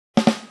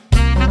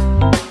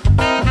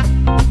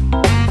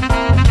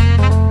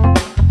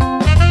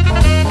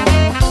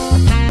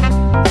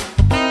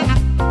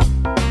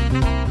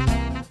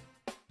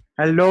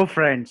Hello,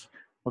 friends.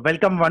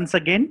 Welcome once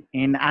again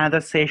in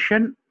another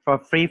session for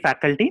free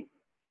faculty.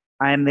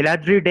 I am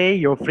Niladri Day,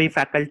 your free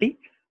faculty.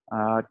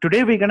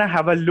 Today, we're going to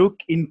have a look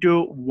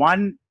into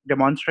one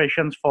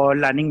demonstrations for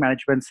learning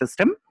management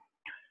system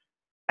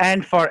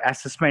and for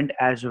assessment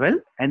as well.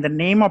 And the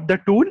name of the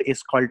tool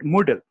is called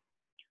Moodle.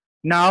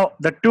 Now,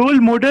 the tool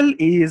Moodle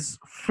is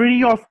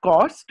free of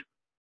cost.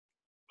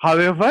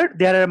 However,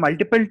 there are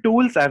multiple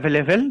tools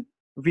available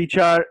which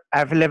are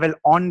available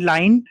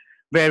online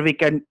where we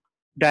can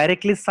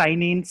directly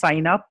sign in,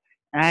 sign up,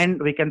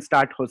 and we can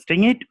start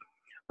hosting it.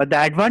 But the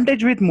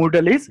advantage with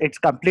Moodle is it's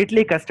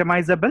completely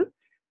customizable.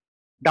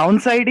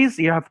 Downside is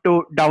you have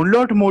to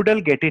download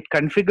Moodle, get it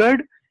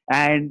configured,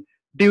 and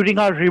during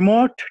our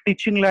remote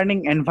teaching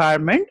learning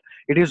environment,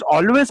 it is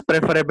always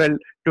preferable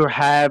to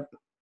have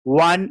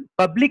one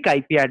public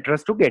IP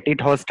address to get it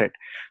hosted.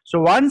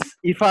 So once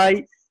if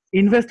I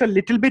invest a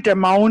little bit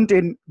amount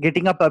in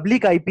getting a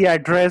public IP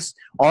address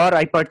or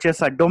I purchase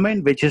a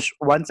domain, which is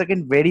once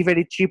again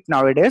very cheap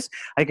nowadays,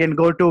 I can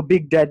go to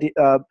Big Daddy,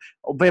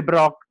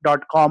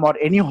 webrock.com or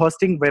any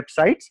hosting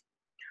websites.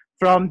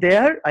 From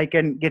there, I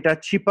can get a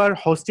cheaper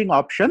hosting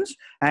options.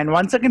 And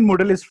once again,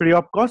 Moodle is free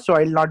of cost, so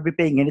I'll not be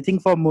paying anything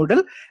for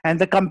Moodle, and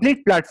the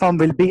complete platform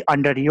will be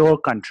under your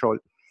control.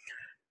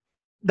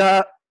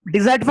 The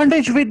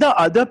disadvantage with the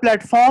other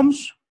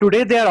platforms,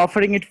 today they are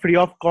offering it free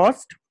of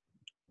cost.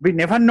 We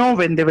never know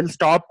when they will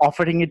stop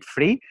offering it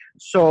free.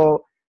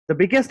 So the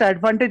biggest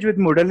advantage with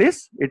Moodle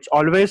is it's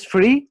always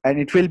free, and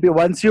it will be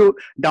once you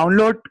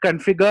download,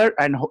 configure,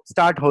 and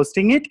start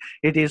hosting it,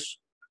 it is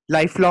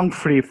lifelong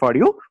free for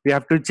you. We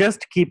have to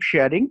just keep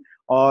sharing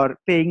or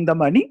paying the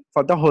money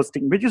for the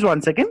hosting, which is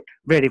once again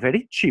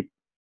very cheap.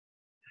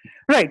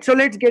 Right, so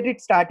let's get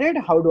it started.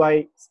 How do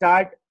I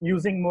start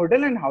using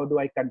Moodle and how do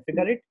I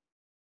configure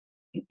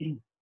it?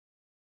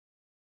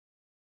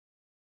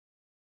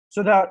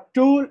 So the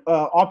tool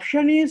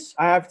option is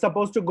I have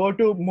supposed to go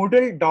to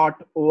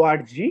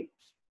moodle.org.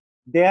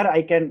 There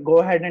I can go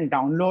ahead and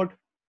download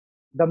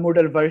the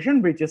Moodle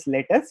version, which is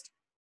latest.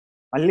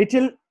 A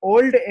little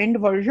old end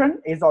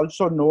version is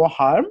also no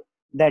harm.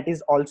 That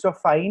is also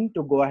fine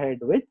to go ahead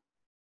with.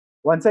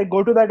 Once I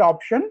go to that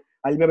option,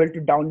 I'll be able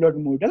to download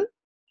Moodle.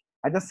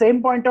 At the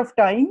same point of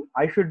time,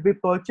 I should be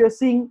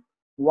purchasing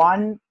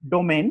one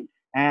domain,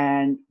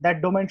 and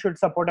that domain should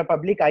support a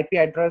public IP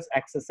address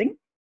accessing.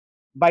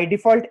 By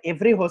default,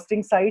 every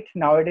hosting site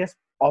nowadays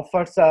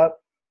offers a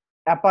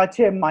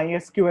Apache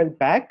MySQL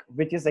pack,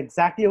 which is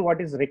exactly what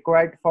is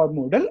required for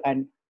Moodle,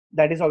 and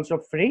that is also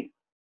free.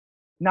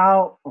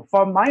 Now,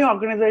 for my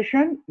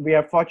organization, we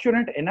are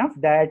fortunate enough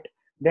that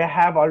they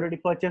have already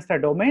purchased a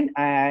domain,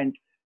 and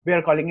we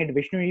are calling it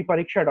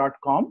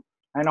vishnuypariksha.com.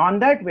 And on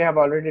that, we have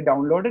already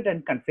downloaded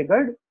and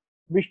configured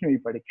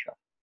Vishnuypariksha.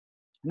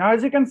 Now,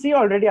 as you can see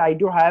already, I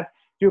do have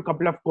a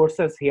couple of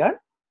courses here.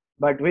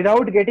 But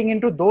without getting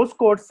into those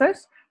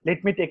courses,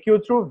 let me take you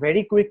through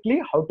very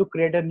quickly how to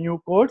create a new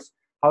course,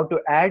 how to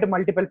add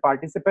multiple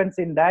participants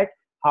in that,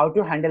 how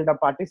to handle the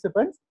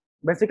participants,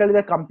 basically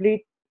the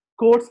complete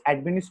course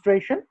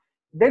administration,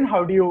 then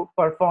how do you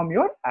perform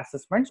your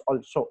assessments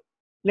also.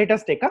 Let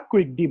us take a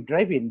quick deep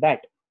dive in that.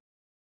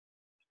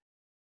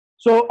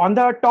 So on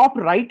the top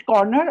right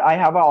corner, I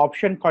have an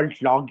option called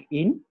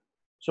login.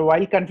 So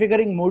while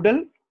configuring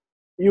Moodle,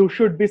 you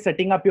should be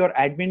setting up your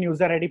admin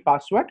user ID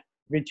password,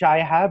 which I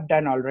have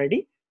done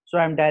already. So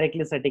I'm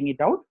directly setting it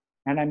out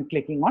and I'm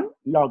clicking on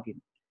login.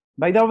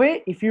 By the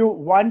way, if you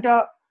want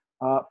a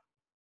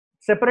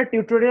separate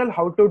tutorial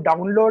how to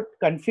download,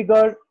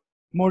 configure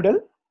Moodle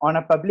on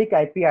a public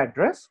IP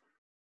address,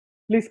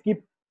 please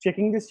keep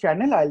checking this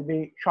channel. I'll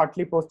be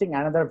shortly posting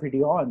another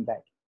video on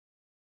that.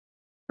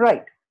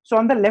 Right. So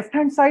on the left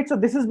hand side, so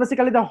this is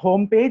basically the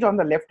home page. On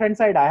the left hand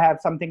side, I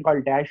have something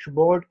called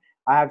dashboard.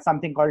 I have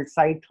something called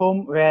site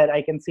home where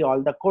I can see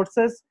all the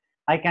courses.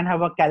 I can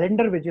have a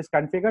calendar which is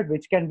configured,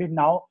 which can be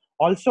now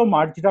also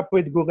merged up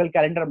with Google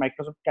Calendar,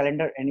 Microsoft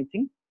Calendar,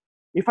 anything.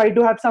 If I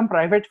do have some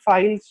private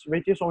files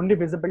which is only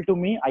visible to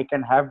me, I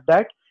can have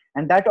that.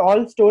 And that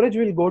all storage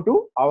will go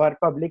to our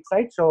public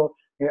site. So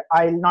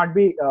I'll not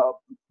be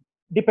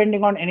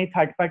depending on any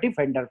third-party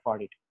vendor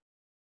for it.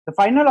 The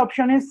final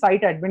option is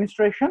site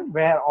administration,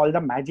 where all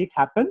the magic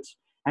happens.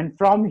 And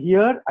from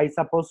here, I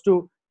supposed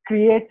to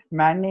create,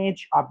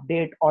 manage,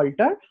 update,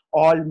 alter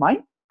all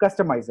my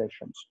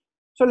customizations.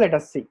 So let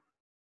us see.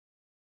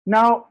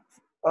 Now,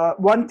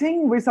 one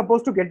thing we're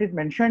supposed to get it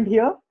mentioned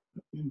here,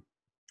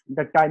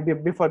 the time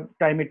before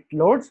time it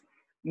loads.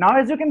 Now,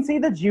 as you can see,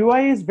 the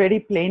GUI is very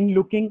plain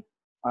looking,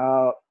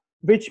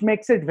 which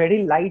makes it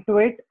very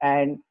lightweight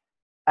and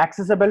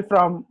accessible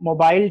from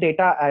mobile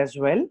data as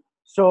well.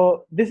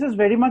 So this is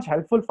very much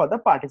helpful for the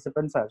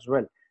participants as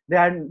well.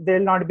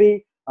 They'll not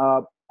be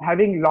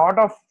having lot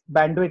of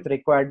bandwidth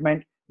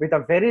requirement. With a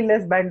very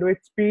less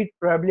bandwidth speed,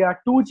 probably a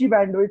 2G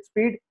bandwidth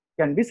speed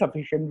can be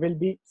sufficient, will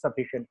be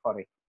sufficient for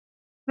it.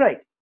 Right.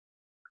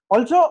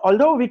 Also,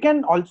 although we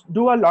can also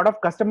do a lot of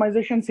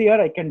customizations here,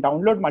 I can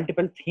download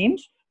multiple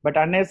themes, but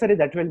unnecessary,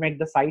 that will make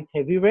the site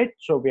heavyweight.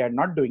 So we are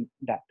not doing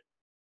that.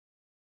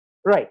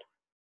 Right.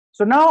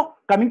 So now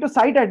coming to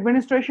site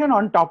administration,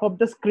 on top of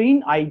the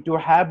screen, I do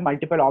have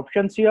multiple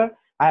options here.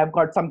 I have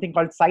got something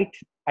called site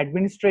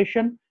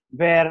administration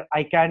where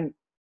I can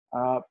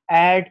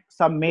add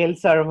some mail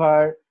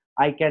server.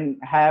 I can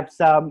have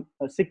some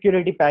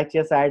security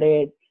patches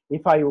added.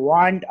 If I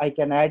want, I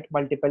can add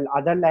multiple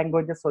other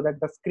languages so that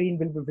the screen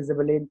will be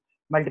visible in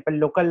multiple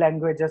local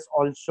languages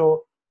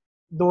also.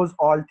 Those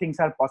all things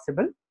are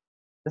possible.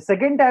 The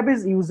second tab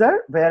is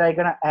user, where I'm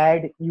gonna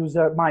add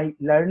user, my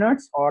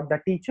learners or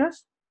the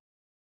teachers.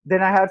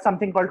 Then I have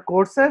something called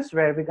courses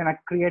where we're gonna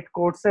create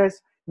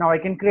courses. Now I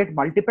can create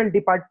multiple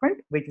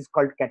department, which is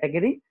called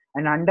category.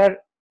 And under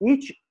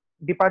each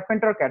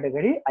department or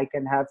category, I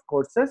can have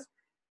courses.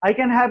 I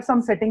can have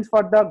some settings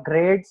for the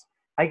grades.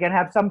 I can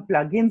have some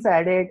plugins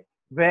added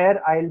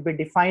where I'll be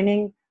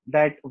defining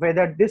that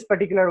whether this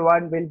particular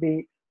one will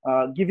be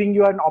giving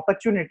you an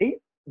opportunity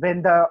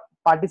when the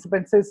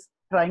participants is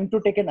trying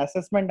to take an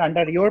assessment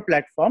under your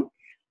platform,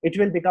 it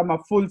will become a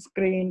full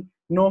screen,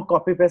 no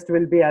copy paste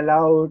will be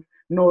allowed,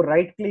 no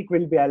right click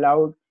will be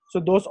allowed. So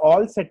those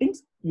all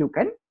settings, you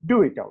can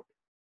do it out.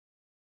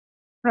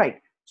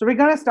 Right. So we're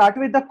going to start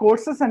with the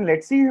courses and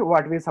let's see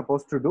what we're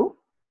supposed to do.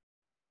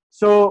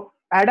 So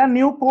add a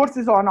new course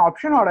is on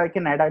option, or I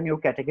can add a new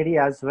category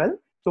as well.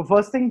 So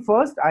first thing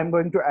first, I'm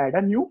going to add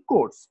a new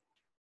course.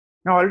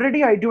 Now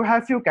already I do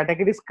have few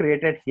categories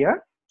created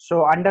here.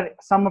 So under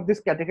some of these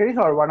categories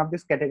or one of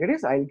these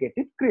categories, I'll get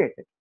it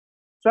created.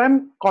 So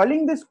I'm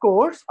calling this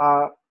course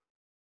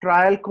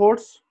trial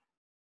course,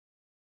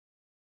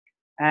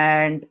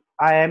 and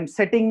I am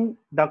setting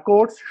the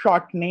course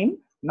short name.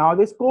 Now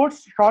this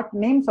course short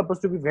name is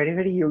supposed to be very,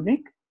 very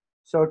unique.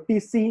 So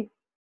TC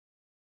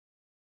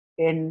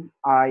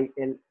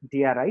NILDRI,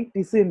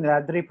 TC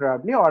Niladri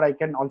probably, or I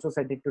can also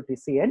set it to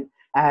TCN,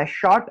 as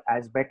short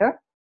as better.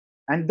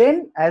 And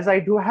then as I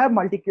do have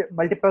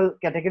multiple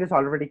categories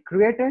already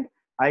created,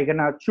 I'm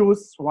gonna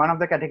choose one of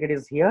the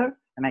categories here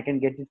and I can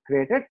get it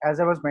created. As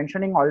I was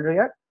mentioning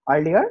earlier,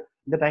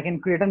 that I can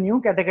create a new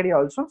category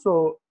also,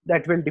 so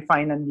that will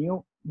define a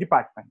new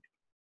department.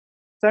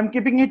 So I'm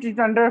keeping it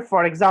under,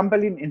 for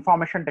example, in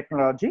information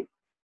technology.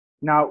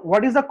 Now,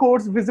 what is the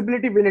course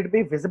visibility? Will it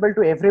be visible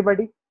to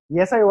everybody?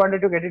 Yes, I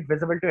wanted to get it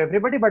visible to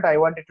everybody, but I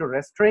wanted to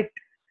restrict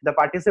the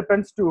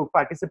participants to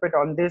participate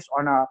on this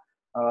on a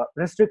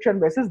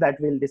restriction basis. That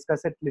we'll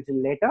discuss it little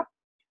later.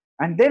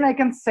 And then I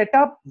can set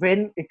up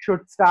when it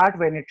should start,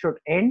 when it should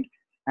end.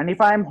 And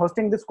if I am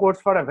hosting this course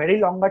for a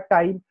very longer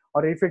time,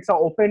 or if it's an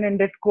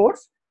open-ended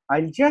course,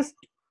 I'll just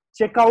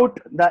check out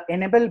the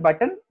enable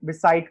button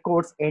beside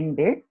course end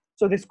date.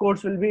 So this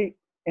course will be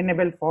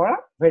enabled for a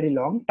very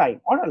long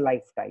time or a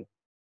lifetime.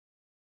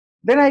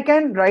 Then I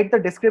can write the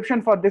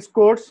description for this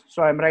course.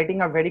 So I'm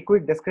writing a very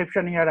quick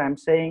description here. I'm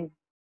saying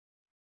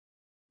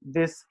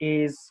this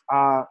is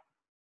a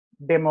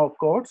demo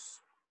course.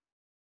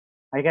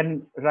 I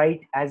can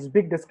write as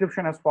big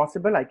description as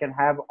possible. I can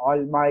have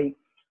all my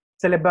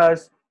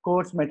syllabus,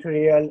 course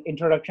material,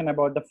 introduction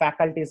about the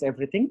faculties,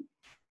 everything.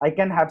 I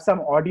can have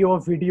some audio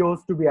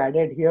videos to be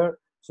added here.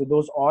 So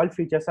those all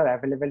features are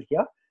available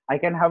here. I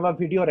can have a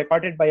video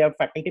recorded by a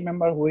faculty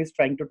member who is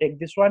trying to take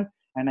this one,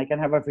 and I can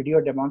have a video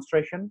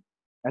demonstration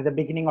at the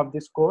beginning of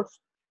this course.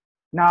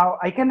 Now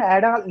I can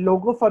add a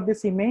logo for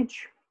this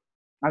image,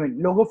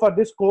 logo for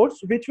this course,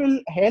 which will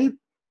help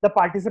the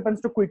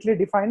participants to quickly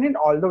define it,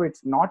 although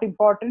it's not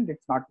important,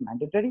 it's not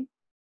mandatory.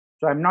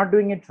 So I'm not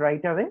doing it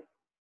right away.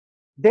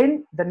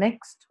 Then the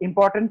next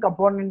important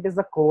component is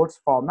the course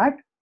format.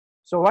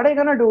 So what I'm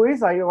gonna do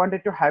is I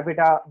wanted to have it,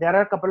 there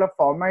are a couple of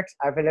formats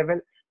available,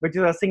 which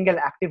is a single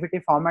activity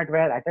format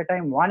where at a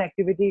time one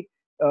activity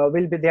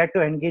will be there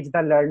to engage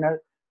the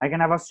learner. I can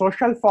have a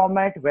social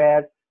format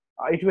where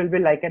it will be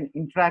like an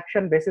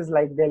interaction basis,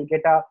 like they'll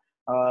get a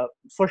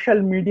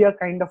social media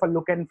kind of a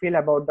look and feel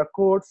about the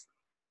course.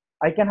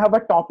 I can have a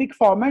topic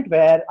format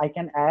where I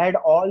can add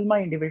all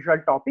my individual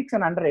topics,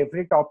 and under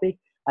every topic,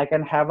 I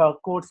can have a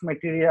course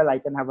material. I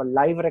can have a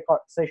live record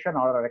session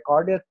or a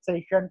recorded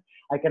session.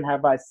 I can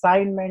have an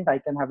assignment. I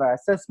can have an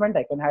assessment.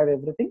 I can have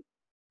everything.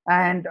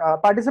 And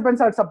participants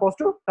are supposed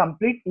to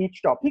complete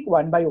each topic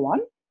one by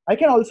one. I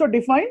can also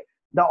define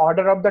the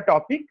order of the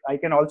topic. I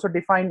can also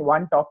define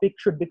one topic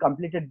should be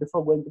completed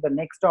before going to the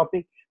next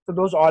topic. So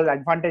those all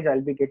advantage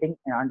I'll be getting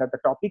under the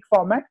topic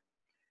format.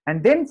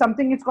 And then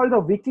something is called the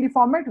weekly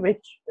format,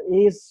 which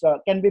is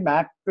can be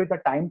mapped with a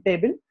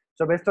timetable.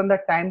 So based on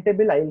that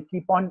timetable, I will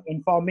keep on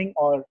informing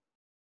or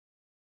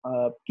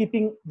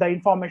keeping the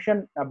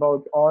information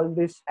about all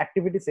these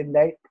activities in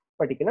that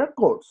particular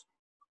course,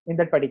 in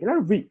that particular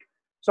week.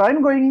 So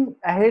I'm going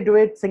ahead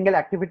with single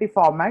activity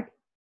format.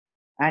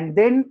 And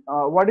then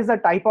what is the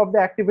type of the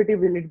activity?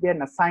 Will it be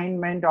an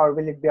assignment or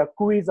will it be a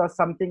quiz or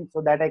something,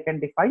 so that I can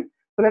define?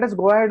 So let us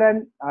go ahead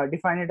and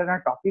define it in a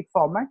topic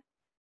format.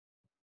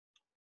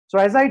 So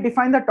as I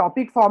define the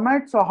topic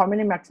format, so how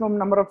many maximum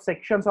number of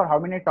sections or how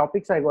many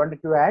topics I wanted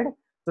to add.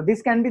 So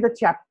this can be the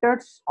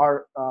chapters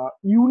or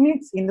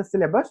units in the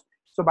syllabus.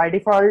 So by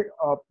default,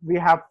 we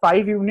have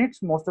 5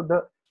 units. Most of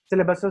the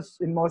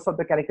syllabuses in most of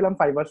the curriculum,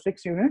 5 or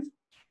 6 units.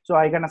 So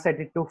I'm gonna set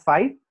it to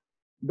 5.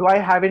 Do I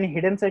have any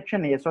hidden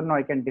section? Yes or no,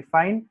 I can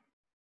define.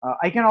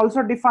 I can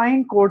also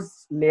define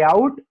course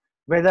layout,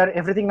 whether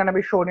everything gonna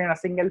be shown in a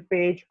single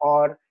page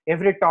or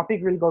every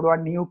topic will go to a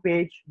new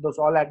page. Those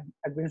all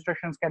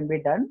administrations can be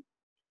done.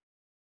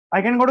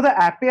 I can go to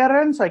the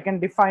appearance. I can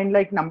define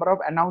like number of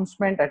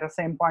announcement at the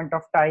same point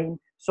of time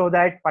so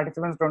that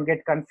participants don't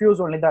get confused.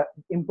 Only the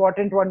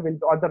important one will,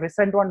 or the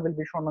recent one will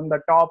be shown on the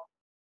top.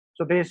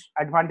 So these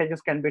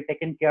advantages can be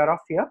taken care of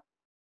here.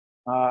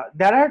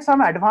 There are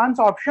some advanced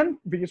option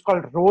which is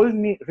called role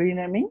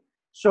renaming.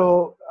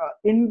 So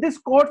in this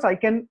course, I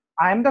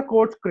am the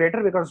course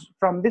creator because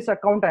from this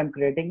account I'm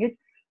creating it.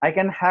 I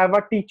can have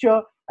a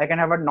teacher, I can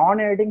have a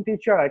non-editing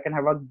teacher, I can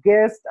have a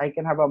guest, I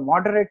can have a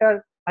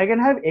moderator, I can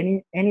have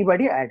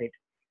anybody add it.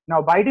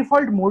 Now by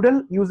default,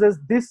 Moodle uses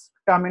this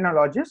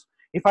terminologies.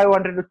 If I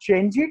wanted to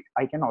change it,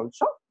 I can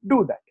also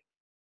do that.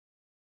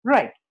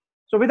 Right.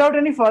 So without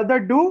any further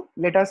ado,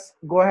 let us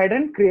go ahead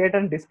and create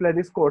and display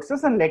these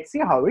courses and let's see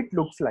how it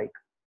looks like.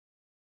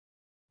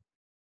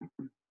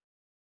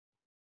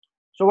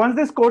 So once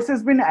this course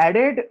has been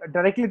added,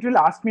 directly it will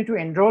ask me to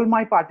enroll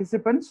my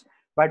participants.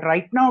 But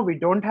right now we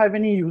don't have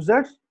any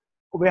users.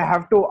 We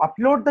have to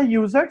upload the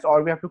users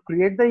or we have to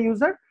create the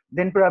user,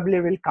 then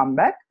probably we'll come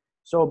back.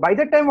 So by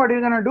the time, what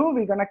we're gonna do,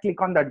 we're gonna click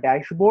on the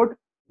dashboard,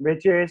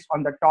 which is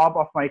on the top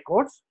of my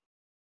course.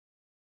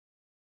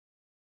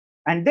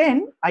 And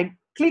then I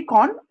click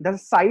on the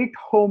site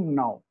home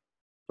now.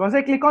 So once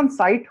I click on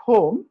site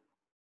home,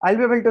 I'll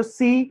be able to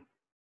see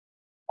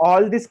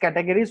all these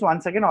categories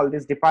once again, all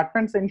these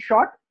departments in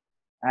short.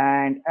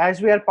 And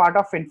as we are part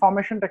of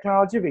information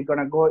technology, we're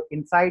gonna go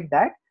inside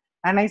that.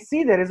 And I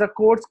see there is a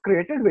course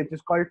created, which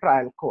is called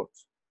trial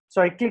course.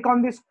 So I click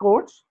on this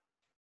course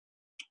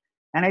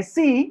and I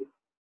see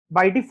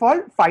by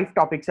default 5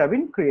 topics have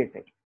been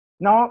created.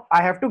 Now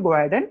I have to go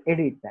ahead and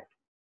edit that.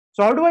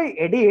 So how do I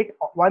edit?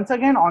 Once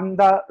again, on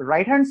the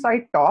right hand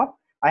side top,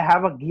 I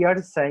have a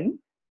gear sign.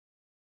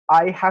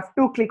 I have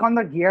to click on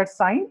the gear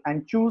sign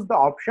and choose the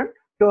option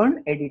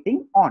turn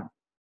editing on.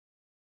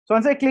 So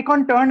once I click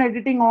on turn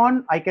editing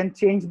on, I can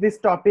change these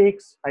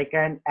topics. I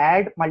can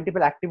add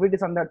multiple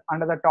activities under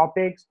the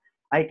topics.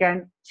 I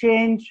can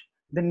change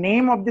the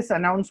name of this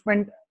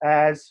announcement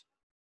as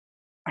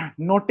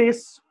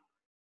notice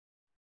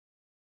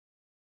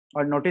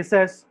or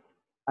notices.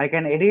 I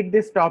can edit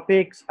these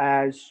topics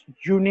as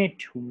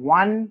unit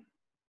 1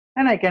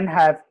 and I can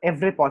have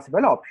every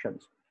possible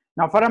options.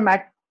 Now for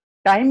a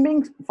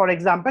timing, for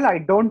example, I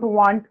don't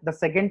want the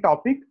second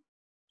topic.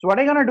 So what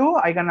I'm gonna do,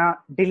 I'm gonna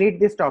delete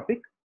this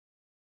topic.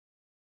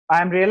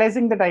 I'm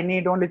realizing that I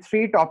need only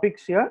 3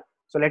 topics here.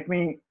 So let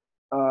me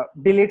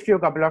delete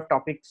couple of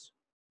topics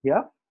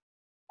here.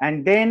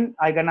 And then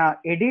I'm gonna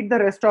edit the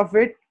rest of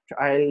it.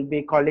 I'll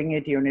be calling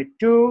it unit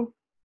 2.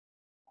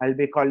 I'll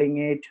be calling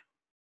it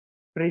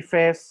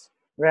preface,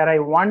 where I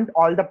want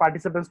all the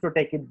participants to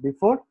take it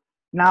before.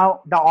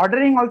 Now the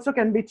ordering also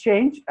can be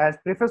changed as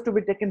preface to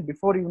be taken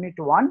before unit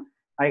 1.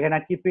 I'm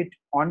gonna keep it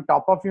on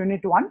top of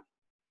unit 1.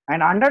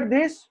 And under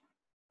this,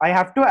 I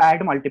have to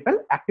add multiple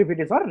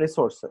activities or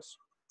resources.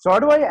 So how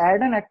do I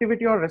add an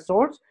activity or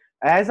resource?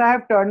 As I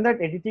have turned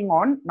that editing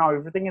on, now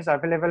everything is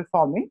available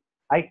for me.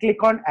 I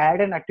click on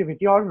add an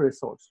activity or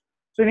resource.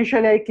 So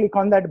initially I click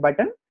on that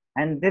button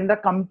and then the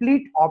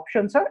complete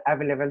options are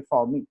available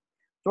for me.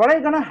 So what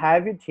I'm gonna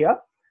have it here,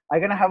 I'm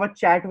gonna have a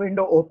chat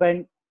window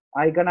open.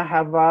 I'm gonna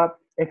have a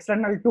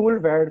external tool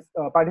where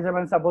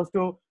participants are supposed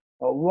to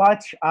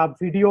watch a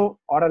video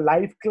or a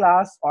live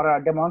class or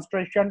a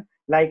demonstration.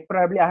 Like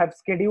probably I have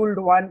scheduled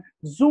one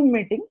Zoom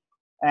meeting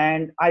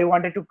and I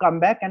wanted to come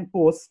back and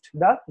post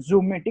the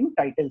Zoom meeting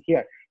title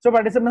here. So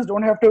participants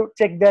don't have to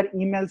check their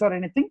emails or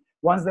anything.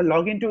 Once they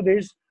log into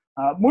this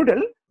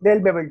Moodle,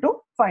 they'll be able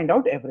to find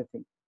out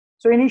everything.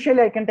 So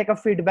initially I can take a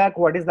feedback.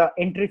 What is the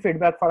entry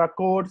feedback for a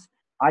course?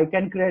 I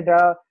can create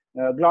a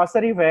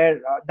glossary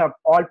where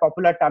all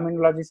popular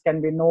terminologies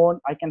can be known.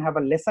 I can have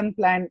a lesson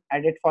plan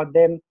added for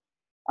them.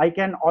 I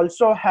can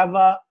also have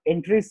a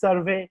entry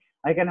survey.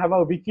 I can have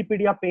a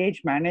Wikipedia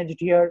page managed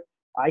here.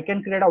 I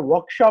can create a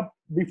workshop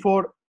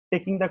before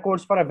taking the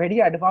course. For a very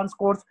advanced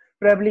course,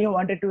 probably you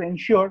wanted to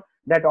ensure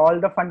that all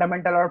the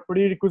fundamental or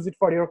prerequisite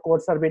for your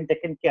course are being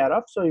taken care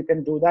of. So you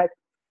can do that.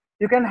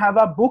 You can have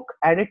a book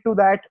added to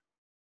that.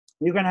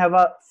 You can have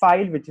a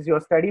file, which is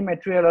your study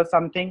material or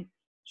something.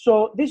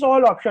 So these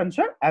all options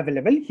are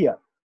available here.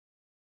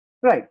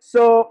 Right.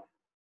 So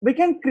we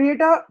can create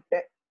a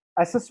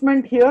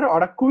assessment here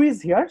or a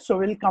quiz here. So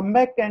we'll come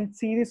back and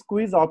see this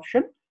quiz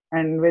option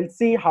and we'll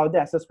see how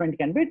the assessment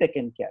can be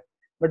taken care.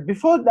 But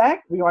before that,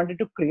 we wanted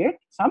to create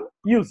some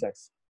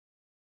users.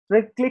 So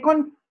we click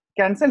on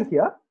cancel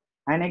here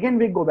and again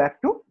we go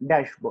back to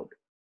dashboard.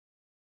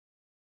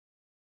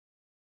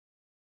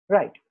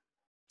 Right.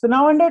 So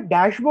now under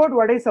dashboard,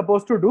 what is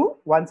supposed to do?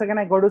 Once again,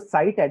 I go to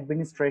site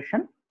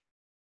administration.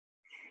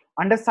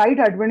 Under site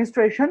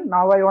administration,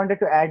 now I wanted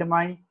to add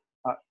my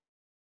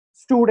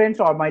students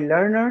or my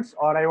learners,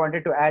 or I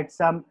wanted to add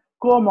some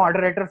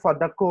co-moderator for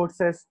the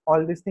courses,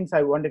 all these things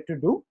I wanted to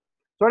do.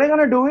 So what I'm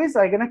gonna do is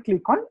I'm gonna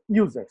click on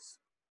users.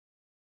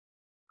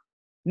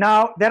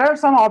 Now there are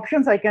some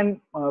options. I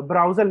can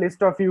browse a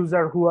list of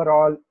user who are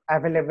all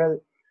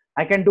available.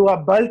 I can do a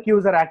bulk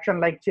user action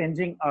like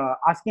changing,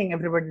 asking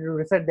everybody to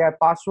reset their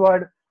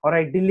password, or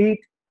I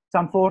delete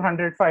some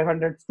 400,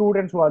 500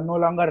 students who are no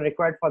longer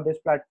required for this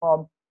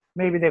platform.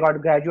 Maybe they got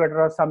graduated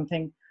or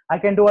something. I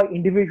can do a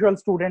individual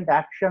student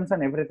actions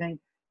and everything.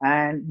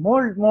 And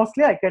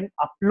mostly I can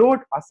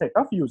upload a set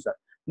of user.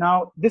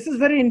 Now this is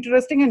very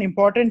interesting and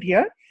important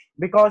here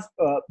because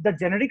the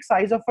generic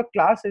size of a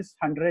class is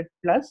 100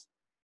 plus,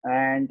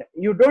 and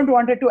you don't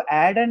want it to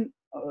add an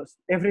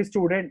every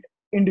student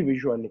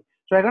individually.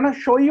 So I'm going to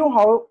show you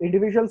how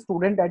individual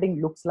student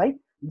adding looks like.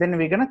 Then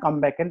we're going to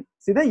come back and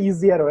see the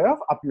easier way of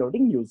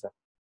uploading user.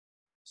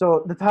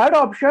 So the third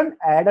option,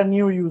 add a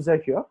new user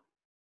here.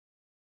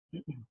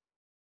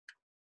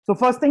 So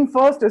first thing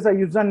first is a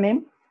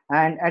username,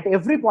 and at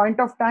every point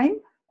of time,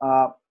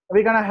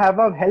 we're going to have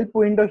a help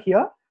window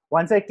here.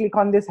 Once I click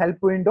on this help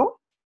window,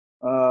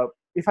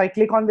 if I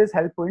click on this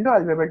help window,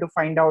 I'll be able to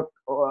find out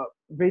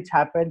which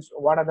happens,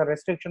 what are the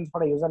restrictions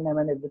for a username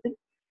and everything.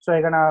 So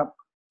I'm gonna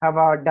have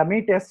a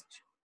dummy test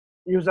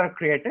user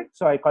created.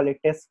 So I call it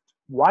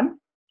test1.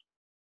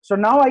 So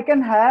now I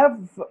can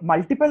have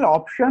multiple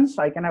options.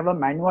 I can have a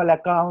manual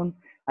account.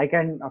 I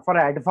can, for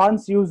an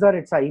advanced user,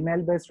 it's an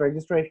email-based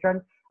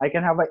registration. I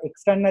can have an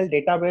external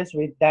database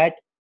with that,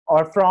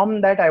 or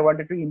from that I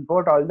wanted to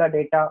import all the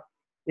data.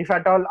 If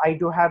at all I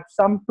do have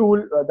some tool,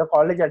 the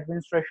college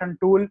administration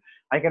tool,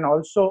 I can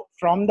also,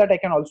 from that I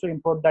can also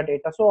import the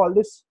data. So all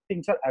these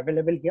things are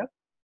available here.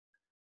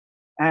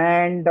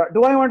 And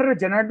do I want to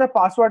generate the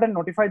password and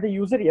notify the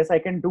user? Yes, I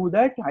can do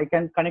that. I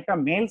can connect a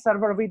mail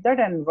server with that,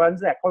 and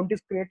once the account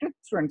is created,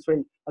 students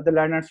will, or the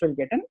learners will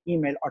get an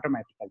email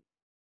automatically.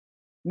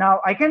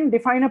 Now I can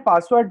define a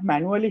password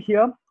manually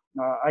here.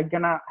 I'm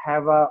gonna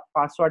have a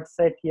password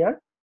set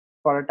here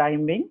for a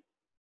time being.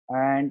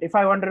 And if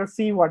I wanted to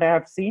see what I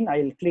have seen,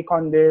 I'll click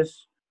on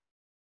this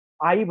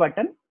I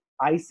button,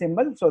 I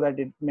symbol, so that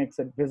it makes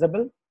it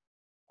visible.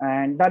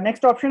 And the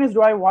next option is,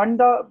 do I want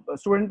the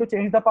student to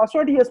change the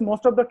password? Yes,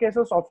 most of the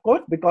cases, of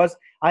course, because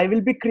I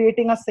will be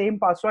creating a same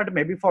password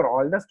maybe for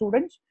all the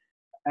students,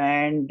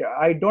 and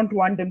I don't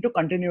want them to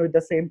continue with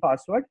the same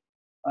password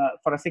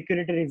for a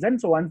security reason.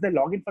 So once they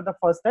log in for the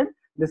first time,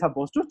 they're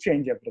supposed to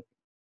change everything.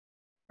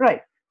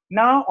 Right.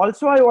 Now,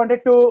 also I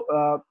wanted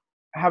to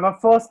have a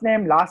first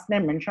name, last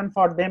name mentioned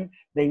for them.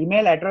 The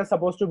email address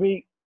supposed to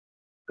be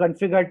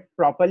configured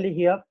properly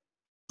here.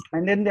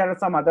 And then there are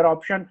some other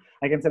options.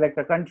 I can select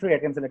a country, I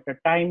can select a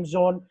time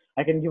zone,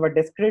 I can give a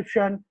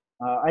description.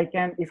 I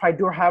can, if I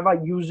do have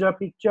a user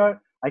picture,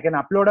 I can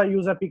upload a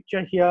user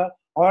picture here,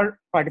 or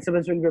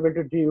participants will be able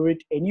to do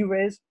it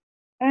anyways.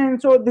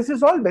 And so this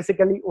is all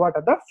basically what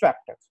are the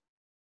factors.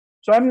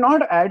 So I'm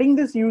not adding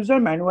this user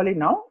manually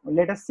now.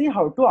 Let us see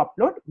how to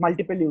upload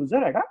multiple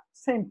user at a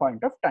same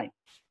point of time.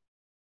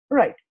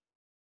 Right.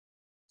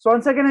 So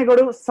once again, I go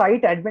to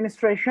site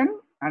administration,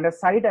 and a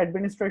site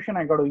administration,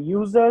 I go to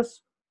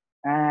users,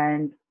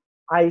 and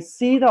I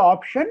see the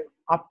option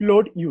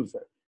upload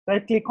user. So I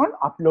click on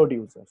upload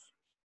users.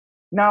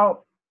 Now,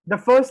 the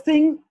first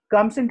thing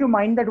comes into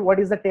mind that what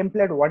is the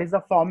template, what is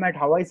the format,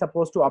 how I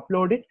supposed to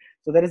upload it.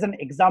 So there is an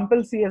example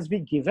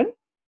CSV given,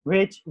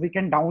 which we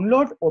can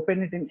download,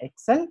 open it in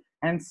Excel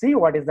and see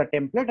what is the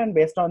template. And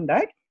based on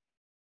that,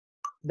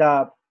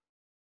 the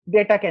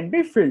data can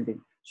be filled in.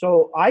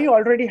 So I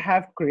already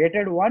have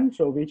created one,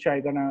 so which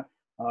I'm gonna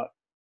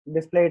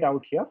display it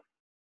out here.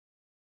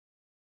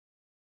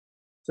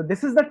 So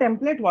this is the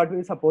template what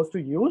we're supposed to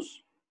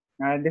use.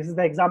 This is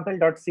the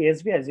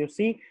example.csv. As you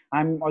see,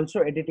 I'm also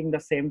editing the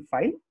same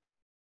file.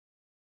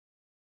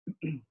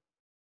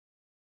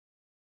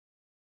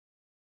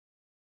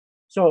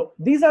 So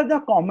these are the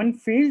common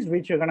fields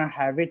which you're gonna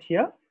have it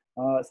here,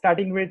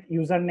 starting with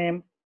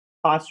username,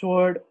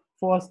 password,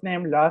 first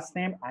name, last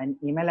name, and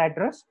email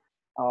address.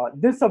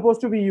 This is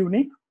supposed to be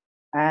unique,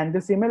 and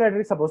this email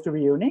address is supposed to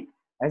be unique.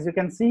 As you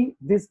can see,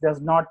 this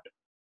does not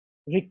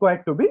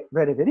require to be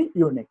very, very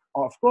unique.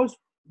 Of course,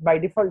 by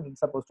default,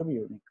 it's supposed to be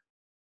unique.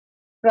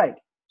 Right.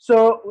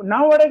 So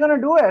now what I'm gonna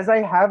do, as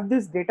I have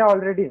this data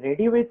already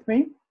ready with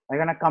me, I'm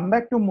gonna come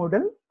back to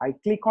Moodle. I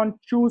click on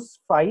choose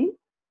file,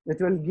 which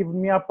will give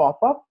me a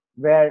pop-up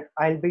where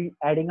I'll be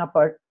adding a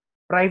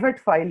private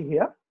file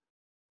here.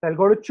 So I'll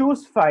go to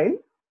choose file.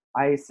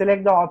 I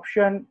select the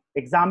option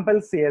example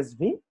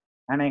CSV,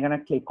 and I'm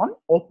gonna click on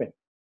open.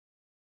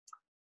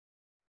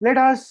 Let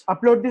us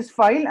upload this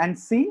file and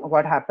see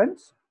what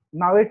happens.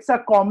 Now it's a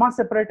comma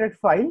separated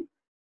file.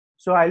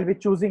 So I'll be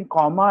choosing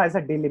comma as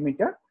a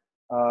delimiter.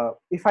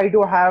 If I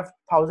do have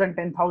 1,000,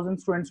 10,000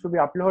 students to be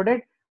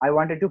uploaded, I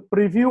wanted to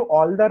preview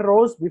all the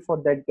rows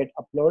before that get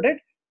uploaded.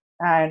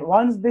 And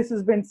once this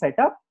has been set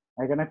up,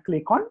 I'm gonna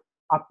click on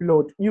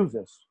upload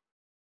users.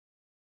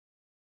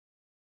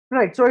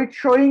 Right, so it's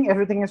showing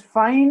everything is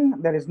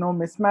fine. There is no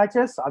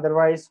mismatches.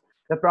 Otherwise,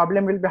 the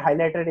problem will be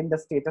highlighted in the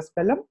status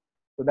column.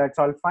 So that's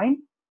all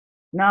fine.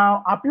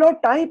 Now,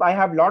 upload type, I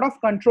have a lot of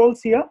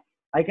controls here.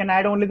 I can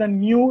add only the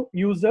new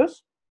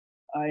users.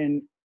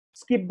 And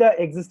skip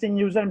the existing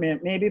user?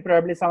 Maybe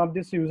probably some of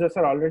these users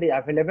are already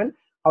available.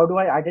 How do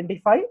I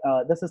identify?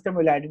 The system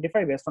will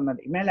identify based on the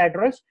email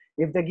address.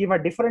 If they give a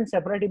different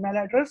separate email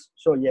address,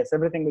 so yes,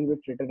 everything will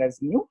be treated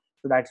as new.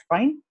 So that's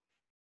fine.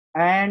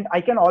 And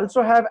I can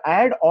also have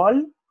add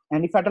all.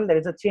 And if at all there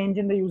is a change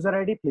in the user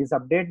ID, please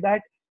update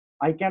that.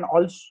 I can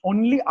also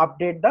only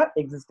update the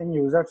existing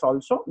users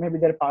also. Maybe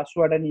their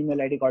password and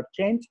email ID got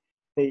changed.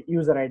 The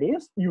user ID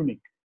is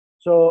unique.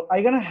 So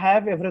I'm gonna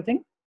have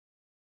everything,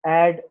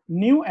 add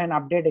new and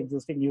update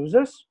existing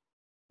users.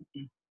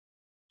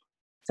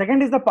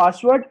 Second is the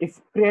password.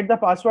 If create the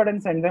password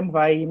and send them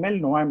via email,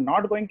 no, I'm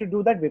not going to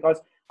do that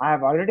because I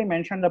have already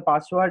mentioned the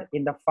password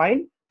in the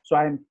file. So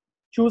I'm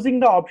choosing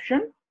the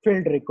option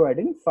field required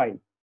in file.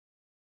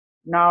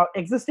 Now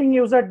existing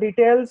user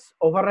details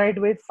override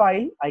with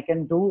file. I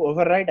can do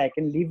override. I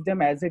can leave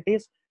them as it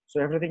is. So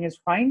everything is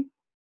fine.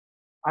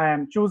 I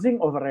am choosing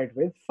override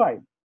with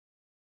file.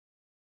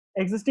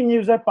 Existing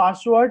user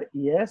password,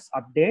 yes,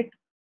 update.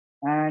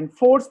 And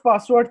force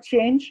password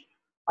change,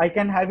 I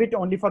can have it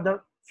only for the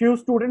few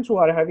students who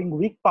are having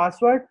weak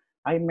password.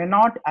 I may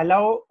not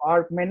allow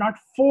or may not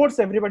force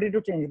everybody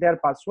to change their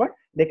password.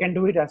 They can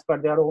do it as per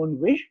their own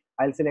wish.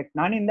 I'll select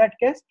none in that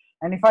case.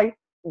 And if I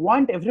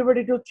want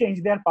everybody to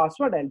change their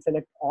password, I'll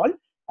select all.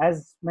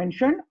 As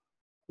mentioned,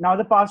 now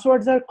the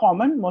passwords are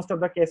common most of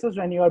the cases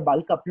when you are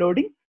bulk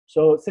uploading.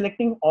 So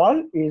selecting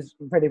all is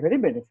very, very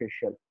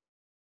beneficial.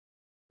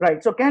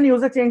 Right, so can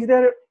user change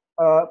their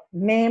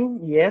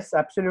name? Yes,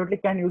 absolutely.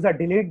 Can user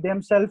delete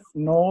themselves?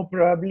 No,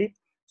 probably.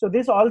 So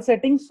these all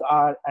settings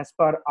are as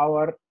per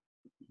our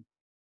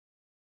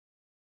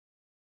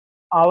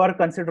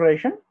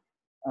consideration.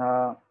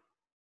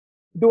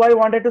 Do I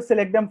wanted to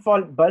select them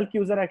for bulk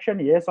user action?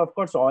 Yes, of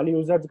course, all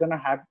users gonna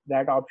have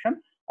that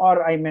option.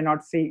 Or I may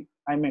not see,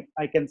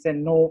 I can say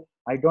no,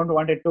 I don't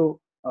want it to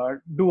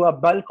do a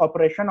bulk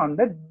operation on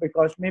that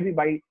because maybe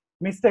by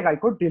mistake I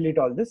could delete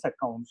all these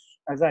accounts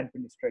as an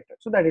administrator.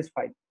 So that is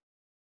fine.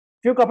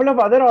 Few couple of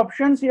other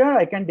options here.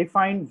 I can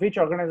define which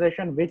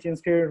organization, which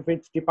institute,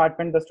 which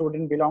department the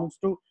student belongs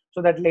to,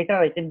 so that later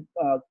I can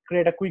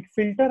create a quick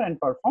filter and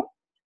perform.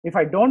 If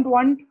I don't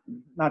want,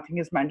 nothing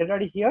is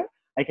mandatory here.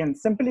 I can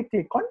simply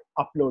click on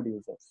upload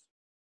users.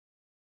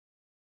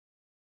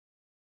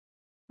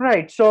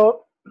 Right,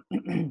 so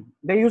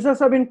the users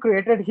have been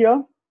created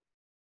here.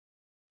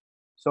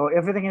 So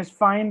everything is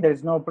fine, there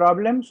is no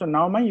problem. So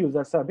now my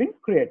users have been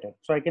created.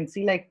 So I can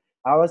see like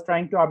I was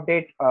trying to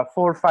update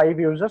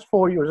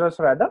 4 users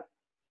rather,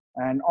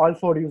 and all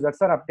 4 users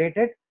are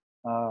updated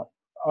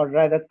or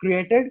rather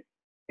created.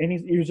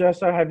 Any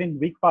users are having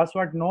weak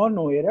password,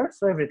 no error,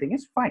 so everything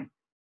is fine.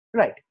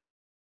 Right.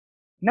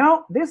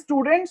 Now these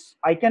students,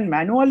 I can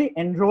manually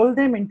enroll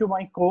them into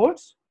my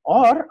course,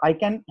 or I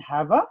can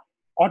have a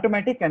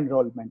automatic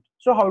enrollment.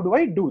 So how do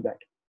I do that?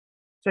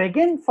 So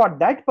again, for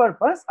that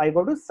purpose, I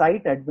go to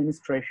site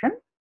administration,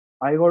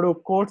 I go to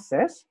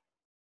courses,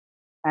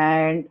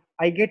 and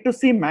I get to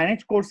see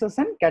manage courses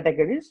and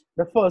categories,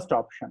 the first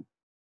option.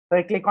 So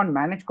I click on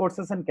manage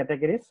courses and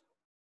categories.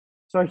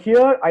 So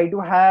here I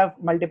do have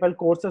multiple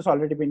courses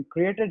already been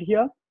created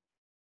here.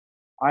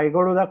 I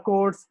go to the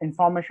course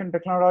information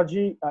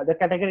technology, the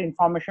category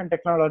information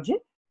technology,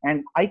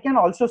 and I can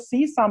also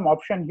see some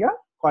option here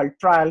called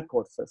trial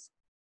courses.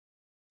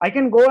 I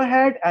can go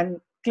ahead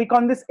and click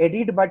on this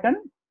edit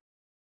button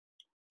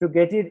to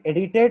get it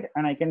edited,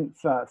 and I can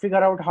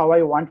figure out how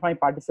I want my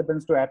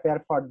participants to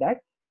appear for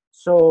that.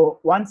 So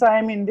once I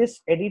am in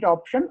this edit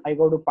option, I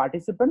go to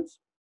participants.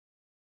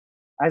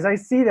 As I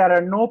see, there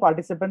are no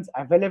participants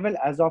available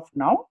as of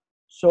now.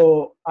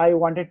 So I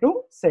wanted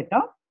to set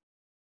up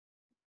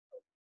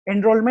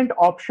enrollment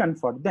option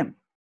for them.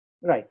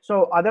 Right.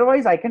 So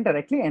otherwise I can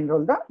directly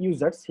enroll the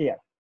users here.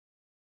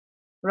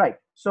 Right.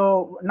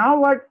 So now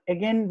what,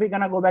 again, we're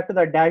going to go back to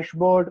the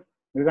dashboard.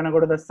 We're going to go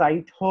to the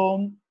site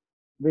home.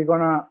 We're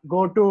going to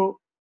go to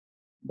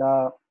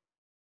the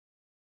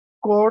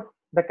code,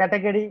 the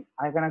category.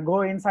 I'm going to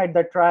go inside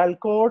the trial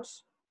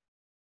codes.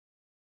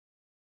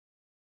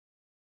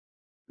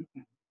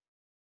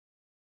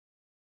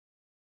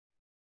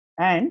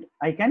 And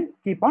I can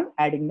keep on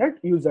adding the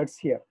users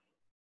here.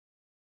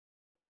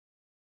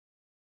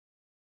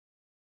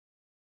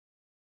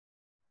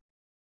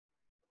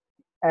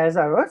 As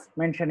I was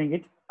mentioning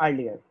it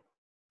earlier.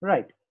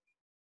 Right.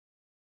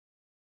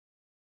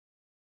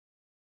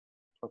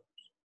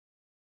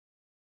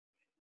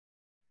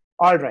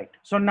 All right.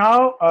 So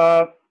now,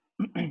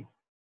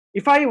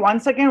 if I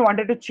once again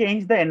wanted to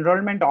change the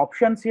enrollment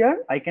options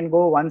here, I can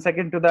go once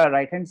again to the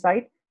right hand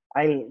side.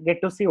 I'll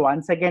get to see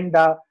once again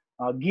the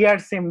gear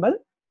symbol,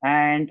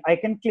 and I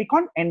can click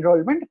on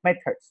enrollment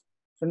methods.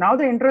 So now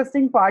the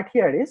interesting part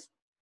here is,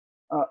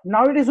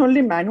 now it is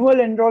only manual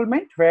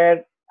enrollment,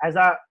 where as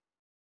a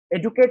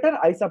educator,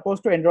 I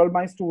supposed to enroll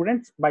my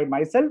students by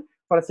myself.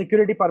 For a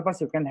security purpose,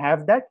 you can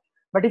have that.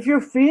 But if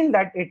you feel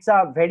that it's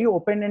a very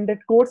open-ended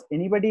course,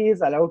 anybody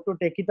is allowed to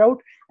take it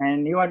out,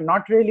 and you are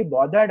not really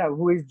bothered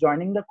who is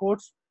joining the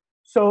course,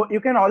 so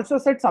you can also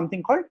set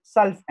something called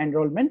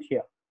self-enrollment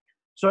here.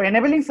 So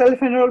enabling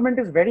self-enrollment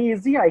is very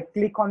easy. I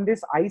click on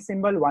this I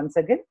symbol once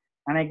again,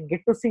 and I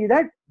get to see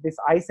that this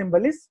I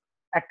symbol is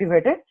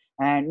activated,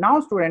 and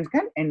now students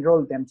can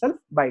enroll themselves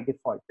by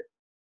default.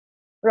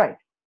 Right.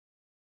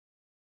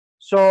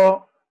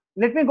 So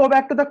let me go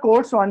back to the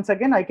course once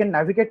again. I can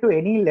navigate to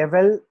any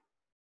level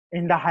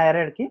in the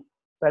hierarchy.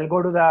 So I'll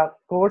go to the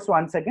course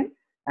once again,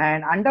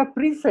 and under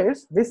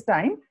preface this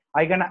time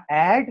I'm gonna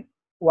add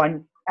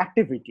one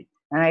activity,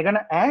 and I'm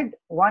gonna add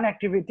one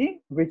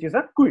activity which is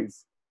a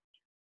quiz.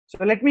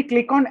 So let me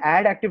click on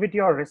add activity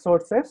or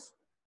resources.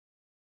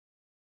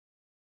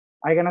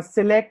 I'm gonna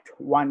select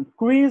one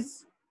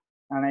quiz,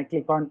 and I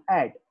click on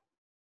add.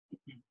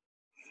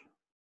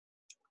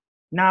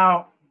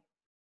 Now,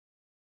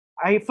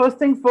 first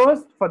thing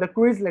first, for the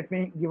quiz, let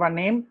me give a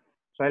name.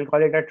 So I'll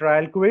call it a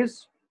trial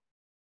quiz.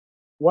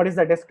 What is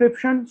the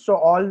description? So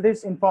all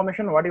this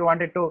information, what you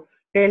wanted to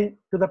tell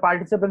to the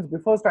participants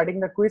before starting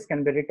the quiz,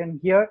 can be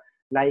written here,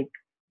 like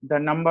the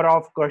number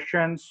of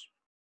questions,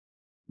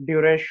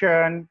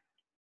 duration,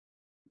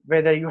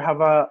 whether you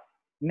have a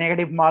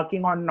negative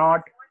marking or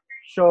not.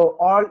 So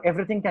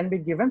everything can be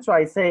given. So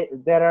I say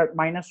there are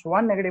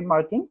 -1 negative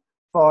marking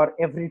for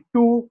every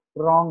 2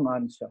 wrong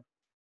answer.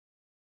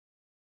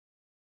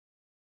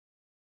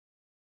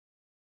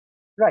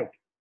 Right.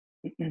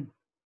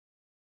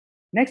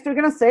 Next, we're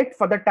gonna set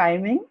for the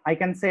timing. I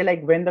can say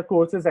like when the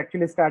course is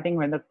actually starting,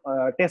 when the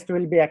test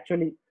will be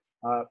actually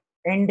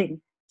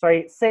ending. So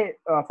I say,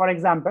 for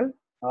example,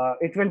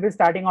 it will be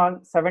starting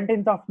on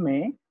 17th of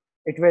May.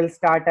 It will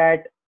start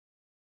at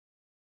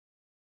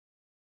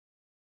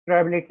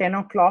probably 10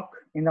 o'clock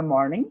in the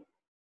morning.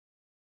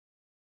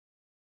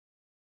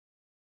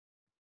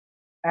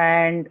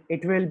 And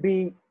it will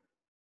be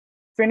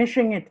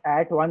finishing it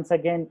at, once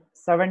again,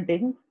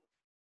 17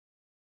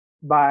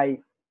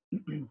 by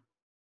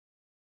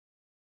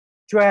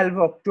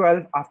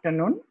 12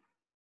 afternoon.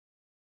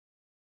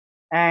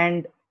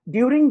 And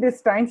during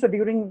this time, so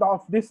during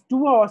this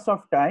 2 hours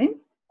of time,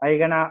 I'm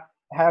gonna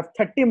have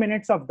 30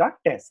 minutes of the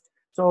test.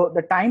 So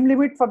the time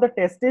limit for the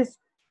test is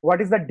what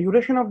is the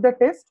duration of the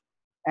test,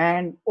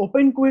 and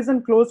open quiz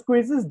and closed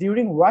quizzes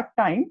during what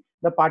time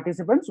the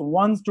participants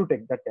wants to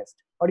take the test,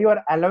 or you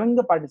are allowing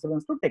the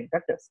participants to take the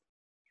test.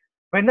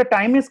 When the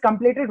time is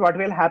completed, what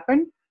will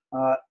happen?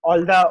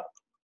 All the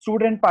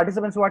student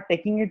participants who are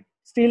taking it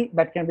still,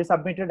 that can be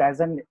submitted as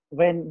and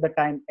when the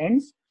time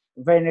ends,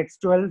 when it's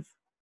 12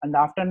 in the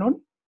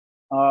afternoon.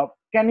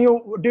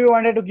 Do you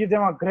wanted to give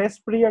them a grace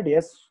period?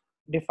 Yes,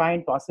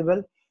 defined,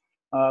 possible.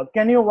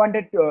 Can you want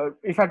it,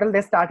 if at all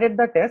they started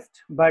the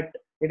test, but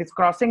it is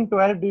crossing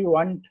 12, do you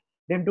want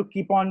them to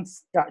keep on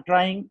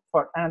trying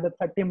for another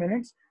 30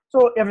 minutes?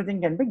 So everything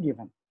can be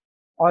given.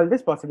 All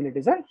these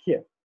possibilities are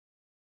here.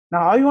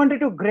 Now, how you wanted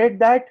to grade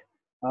that?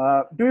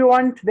 Do you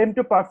want them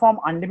to perform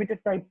unlimited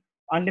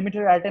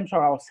attempts,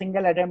 or a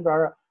single attempt,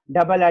 or a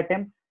double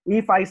attempt?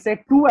 If I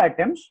say 2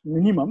 attempts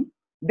minimum,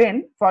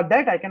 then for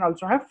that I can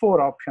also have 4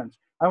 options.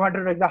 I want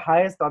to take the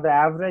highest, or the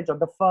average, or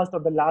the first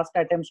or the last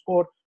attempt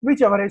score,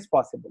 whichever is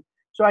possible.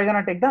 So I'm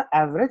gonna take the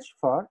average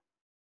for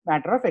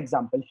matter of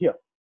example here.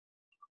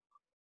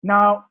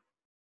 Now,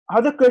 how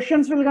the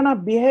questions will gonna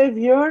behave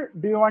here?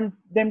 Do you want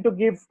them to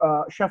give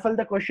shuffle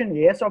the question?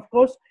 Yes, of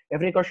course,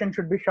 every question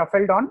should be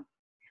shuffled on.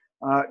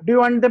 Do you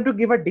want them to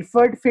give a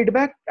deferred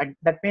feedback?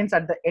 That means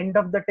at the end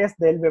of the test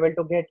they'll be able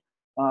to get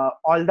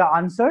all the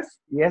answers.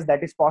 Yes,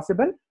 that is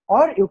possible.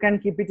 Or you can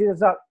keep it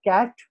as a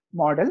CAT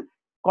model,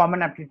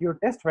 common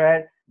aptitude test,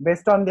 where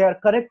based on their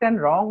correct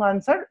and wrong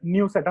answer,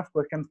 new set of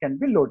questions can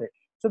be loaded.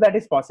 So that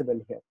is possible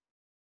here.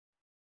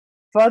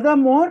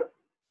 Furthermore,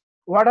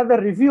 what are the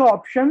review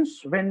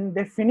options when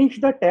they finish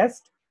the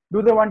test?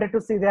 Do they wanted to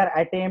see their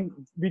attempt,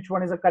 which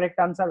one is the correct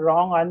answer,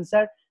 wrong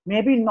answer?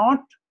 Maybe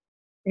not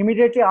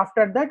immediately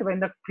after that. When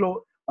the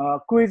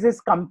quiz is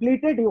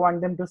completed, you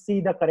want them to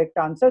see the correct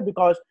answer,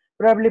 because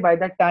probably by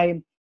that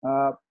time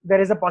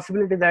there is a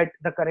possibility that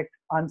the correct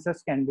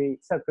answers can be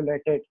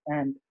circulated,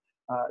 and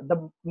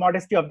the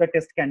modesty of the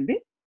test can be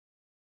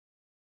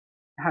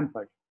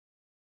hampered.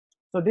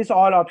 So these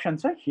all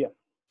options are here.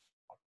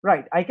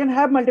 Right, I can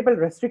have multiple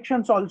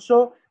restrictions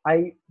also.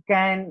 I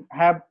can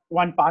have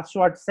one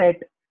password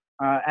set.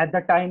 At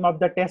the time of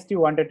the test, you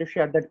wanted to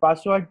share that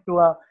password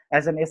to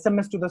as an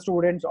SMS to the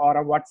students, or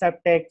a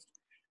WhatsApp text,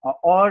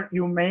 or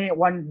you may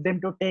want them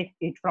to take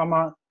it from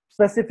a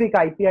specific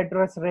IP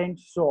address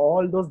range. So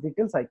all those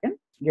details I can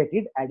get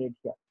it added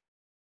here.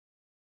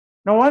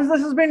 Now, once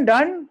this has been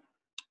done,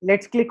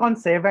 let's click on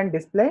save and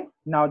display.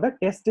 Now the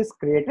test is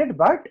created,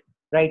 but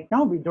right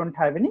now we don't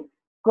have any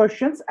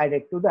questions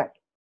added to that.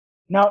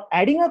 Now,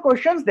 adding a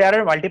questions, there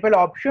are multiple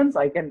options.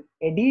 I can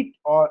edit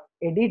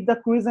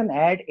the quiz and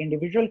add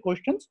individual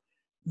questions,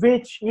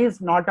 which is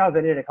not a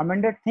very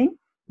recommended thing.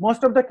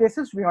 Most of the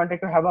cases we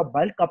wanted to have a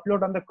bulk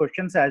upload on the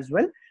questions as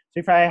well. So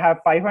if I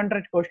have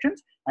 500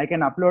 questions, I can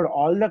upload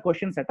all the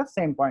questions at the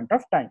same point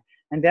of time.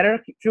 And there are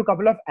a few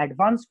couple of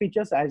advanced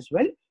features as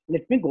well.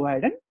 Let me go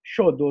ahead and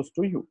show those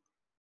to you.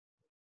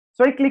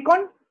 So I click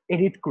on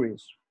edit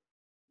quiz.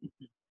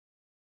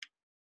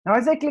 Now,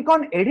 as I click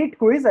on edit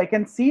quiz, I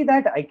can see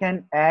that I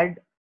can add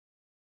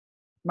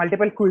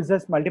multiple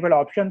quizzes, multiple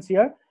options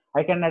here.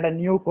 I can add a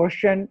new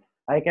question.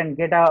 I can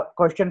get a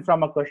question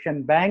from a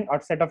question bank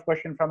or set of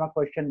question from a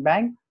question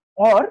bank,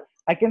 or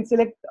I can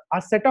select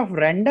a set of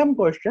random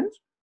questions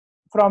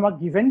from a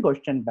given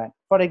question bank.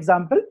 For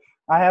example,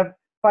 I have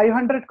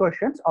 500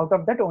 questions. Out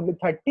of that, only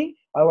 30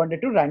 I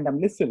wanted to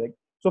randomly select.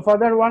 So for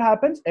that, what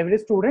happens? Every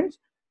student,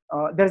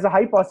 there's a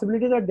high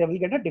possibility that they will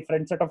get a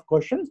different set of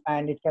questions,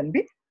 and it can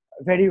be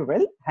very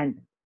well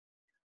handled.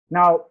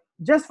 Now,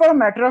 just for a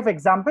matter of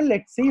example,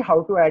 let's see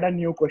how to add a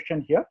new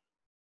question here.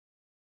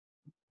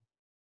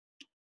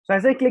 So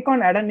as I click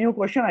on add a new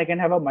question, I can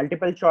have a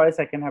multiple choice,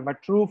 I can have a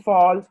true,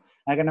 false,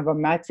 I can have a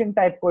matching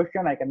type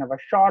question, I can have a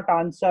short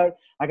answer,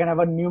 I can have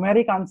a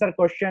numeric answer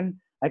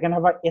question, I can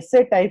have a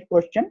essay type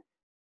question.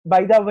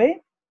 By the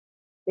way,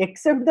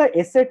 except the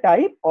essay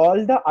type,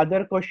 all the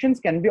other questions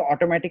can be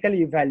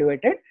automatically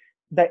evaluated.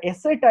 The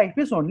essay type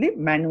is only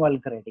manual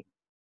grading.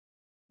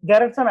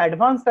 There are some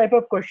advanced type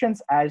of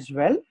questions as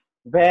well,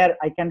 where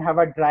I can have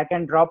a drag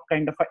and drop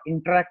kind of an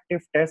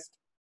interactive test.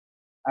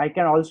 I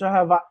can also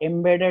have a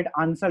embedded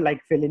answer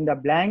like fill in the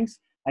blanks.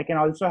 I can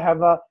also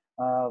have a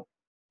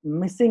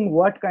missing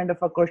word kind of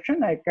a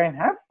question. I can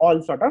have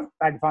all sort of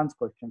advanced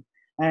questions.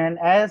 And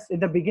as in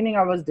the beginning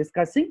I was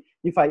discussing,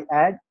 if I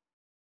add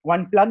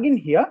one plugin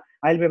here,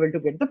 I'll be able to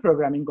get the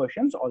programming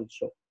questions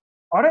also,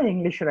 or an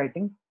English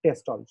writing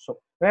test also,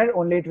 where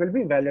only it will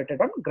be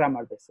evaluated on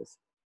grammar basis.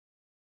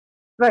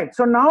 Right,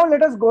 so now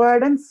let us go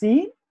ahead and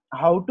see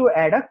how to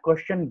add a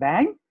question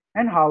bank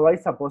and how I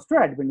supposed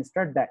to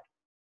administer that.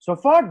 So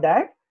for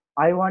that,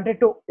 I wanted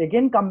to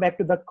again come back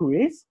to the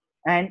quiz,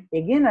 and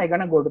again I'm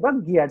gonna go to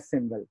the gear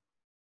symbol.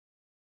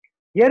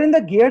 Here in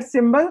the gear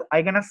symbol,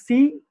 I'm gonna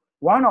see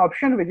one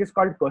option which is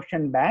called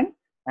question bank,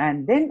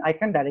 and then I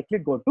can directly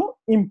go to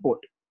import.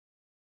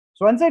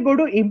 So once I go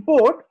to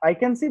import, I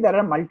can see there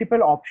are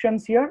multiple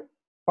options here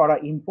for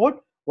a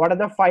import. What are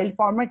the file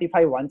format? If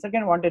I once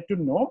again wanted to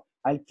know,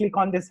 I'll click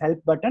on this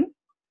help button,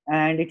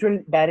 and it will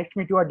direct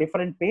me to a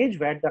different page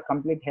where the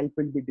complete help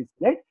will be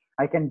displayed.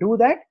 I can do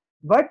that.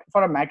 But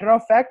for a matter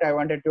of fact, I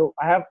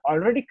have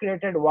already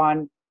created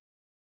one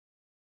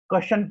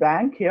question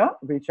bank here,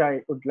 which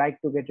I would like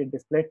to get it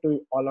displayed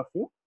to all of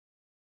you.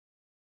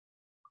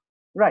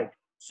 Right.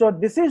 So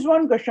this is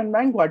one question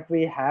bank what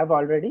we have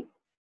already.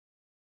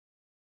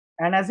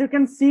 And as you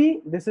can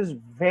see, this is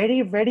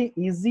very, very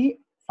easy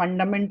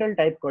fundamental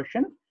type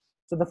question.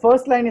 So the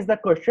first line is the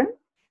question.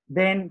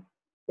 Then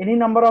any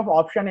number of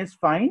option is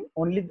fine.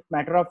 Only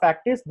matter of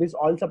fact is this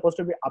all supposed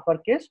to be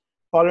uppercase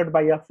followed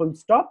by a full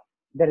stop.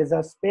 There is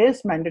a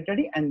space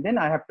mandatory, and then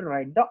I have to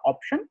write the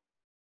option.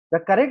 The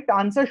correct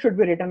answer should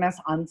be written as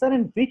answer,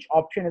 and which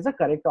option is the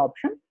correct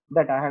option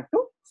that I have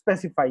to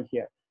specify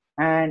here.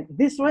 And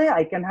this way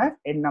I can have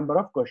a number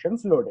of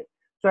questions loaded.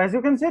 So as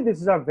you can see,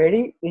 this is a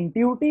very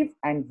intuitive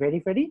and very,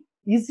 very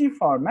easy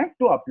format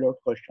to upload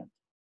questions.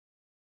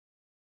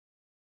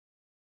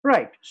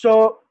 Right,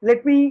 so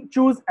let me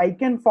choose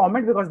icon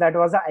format because that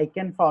was an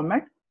icon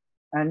format.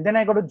 And then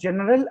I go to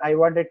general. I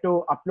wanted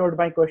to upload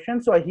my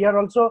question. So here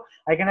also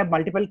I can have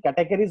multiple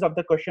categories of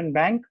the question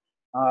bank.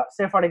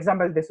 Say for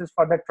example, this is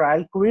for the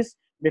trial quiz,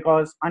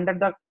 because under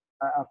the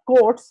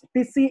quotes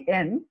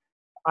TCN,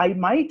 I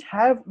might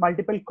have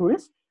multiple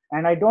quiz,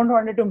 and I don't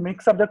wanted to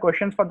mix up the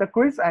questions for the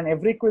quiz, and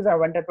every quiz I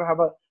wanted to have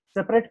a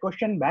separate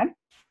question bank,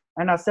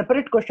 and a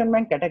separate question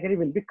bank category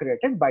will be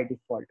created by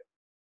default.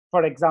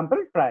 For example,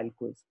 trial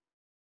quiz.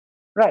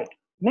 Right.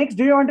 Next,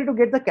 do you want to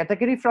get the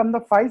category from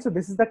the file? So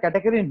this is the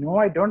category. No,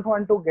 I don't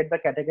want to get the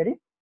category.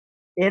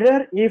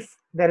 Error, if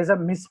there is a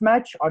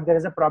mismatch or there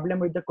is a problem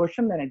with the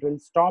question, then it will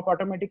stop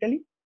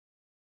automatically.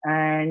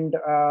 And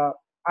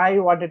I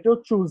wanted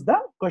to choose the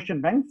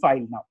question bank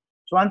file now.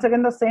 So once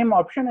again, the same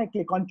option, I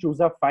click on choose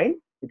a file.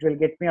 It will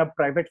get me a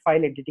private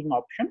file editing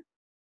option.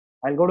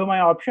 I'll go to my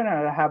option and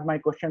I'll have my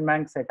question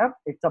bank set up.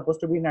 It's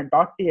supposed to be in a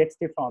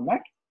 .txt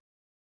format.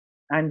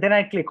 And then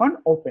I click on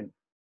open.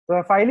 So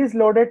the file is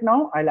loaded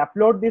now. I'll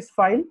upload this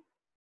file.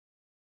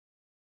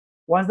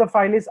 Once the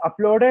file is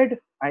uploaded,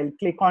 I'll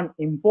click on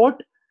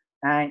import,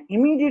 and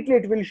immediately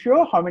it will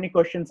show how many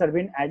questions have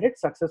been added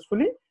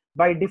successfully.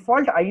 By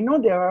default, I know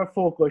there are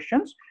 4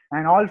 questions,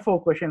 and all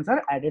 4 questions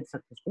are added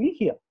successfully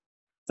here.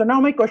 So now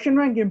my question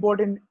bank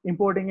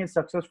importing is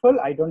successful.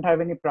 I don't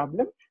have any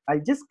problem. I'll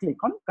just click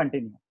on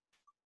continue.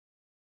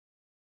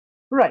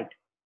 Right.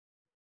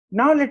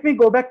 Now let me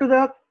go back to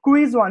the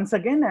quiz once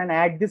again and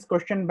add this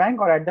question bank,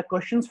 or add the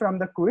questions from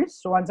the quiz.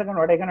 So once again,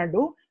 what I'm gonna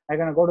do, I'm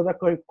gonna go to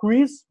the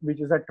quiz, which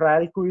is a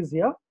trial quiz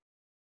here.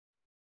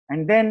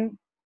 And then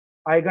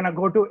I'm gonna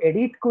go to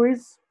edit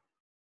quiz,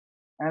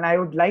 and I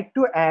would like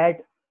to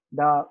add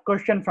the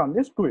question from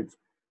this quiz.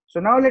 So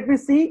now let me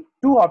see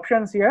 2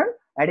 options here,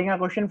 adding a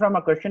question from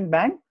a question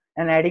bank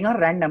and adding a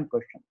random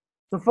question.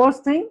 So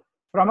first thing,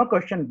 from a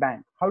question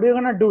bank, how are you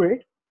gonna do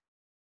it?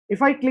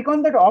 If I click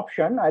on that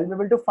option, I'll be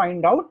able to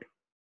find out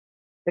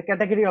the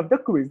category of the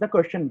quiz, the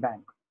question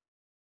bank.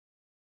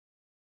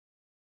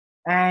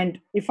 And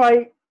if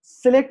I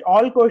select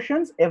all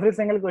questions, every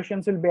single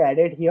questions will be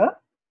added here,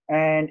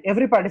 and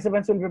every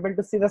participants will be able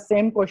to see the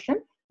same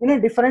question in a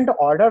different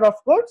order, of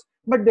course,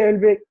 but they will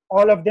be,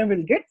 all of them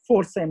will get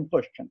 4 same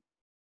questions.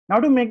 Now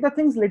to make the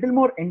things little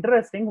more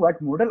interesting,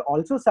 what Moodle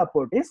also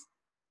support is,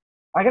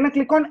 I'm gonna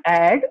click on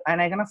add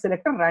and I'm gonna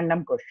select a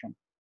random question.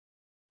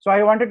 So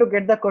I wanted to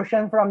get the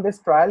question from this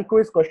trial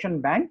quiz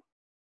question bank.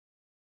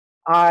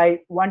 I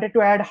wanted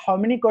to add how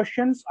many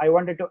questions? I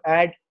wanted to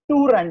add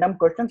 2 random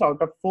questions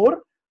out of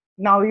 4.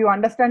 Now you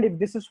understand, if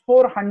this is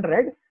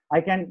 400,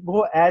 I can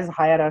go as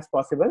higher as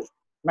possible.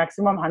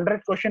 Maximum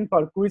 100 question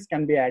per quiz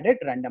can be added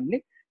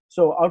randomly.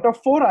 So out of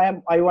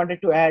 4, I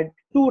wanted to add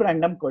 2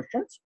 random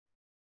questions,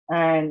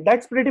 and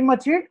that's pretty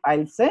much it.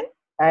 I'll say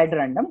add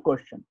random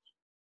questions.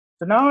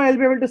 So now I'll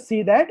be able to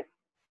see that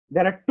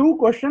there are 2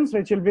 questions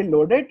which will be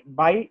loaded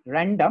by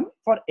random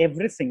for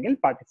every single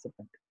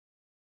participant.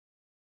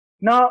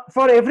 Now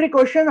for every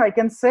question, I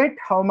can set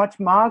how much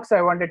marks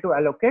I wanted to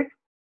allocate.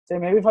 So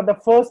maybe for the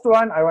first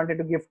one, I wanted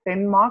to give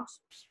 10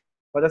 marks.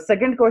 For the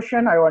second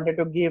question, I wanted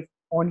to give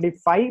only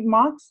 5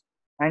 marks.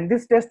 And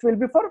this test will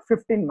be for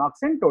 15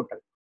 marks in total.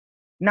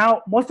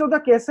 Now, most of the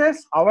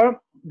cases, our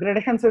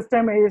gradation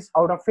system is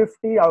out of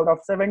 50, out of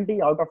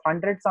 70, out of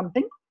 100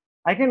 something.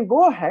 I can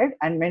go ahead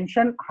and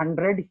mention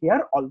 100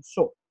 here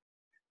also.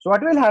 So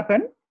what will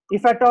happen,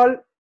 if at all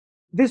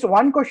this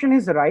one question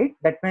is right,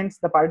 that means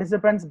the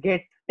participants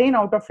get 10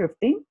 out of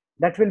 15,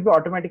 that will be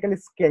automatically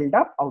scaled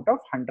up out of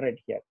 100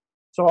 here.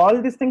 So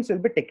all these things will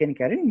be taken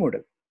care in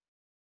Moodle.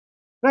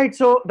 Right,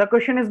 so the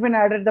question has been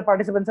added, the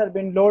participants have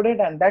been loaded,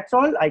 and that's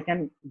all. I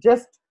can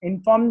just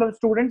inform the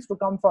students to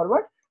come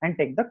forward and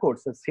take the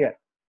courses here.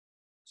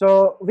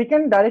 So we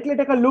can directly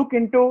take a look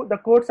into the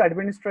course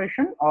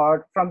administration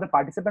or from the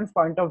participants'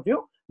 point of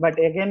view. But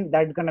again,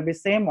 that's going to be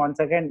same. Once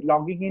again,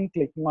 logging in,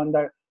 clicking on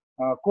the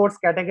course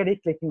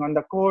category, clicking on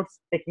the course,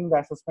 taking the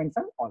assessments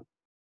and all.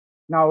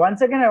 Now,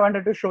 once again, I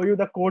wanted to show you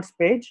the course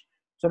page.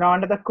 So now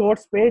under the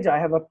course page, I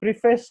have a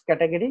preface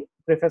category,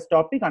 preface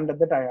topic. Under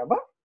that, I have a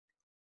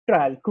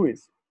trial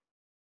quiz.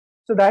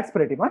 So that's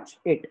pretty much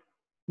it.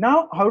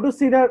 Now, how to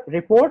see the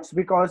reports,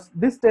 because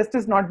this test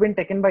is not been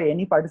taken by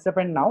any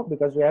participant now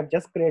because we have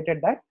just created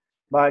that.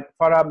 But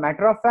for a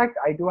matter of fact,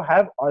 I do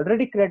have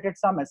already created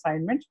some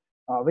assignments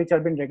which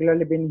have been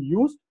regularly been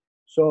used.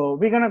 So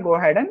we're gonna go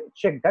ahead and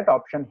check that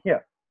option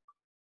here.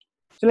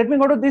 So let me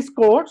go to this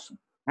course,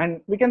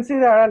 and we can see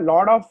there are a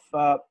lot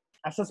of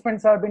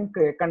assessments have been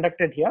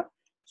conducted here.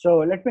 So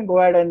let me go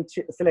ahead and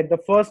select the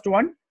first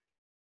one.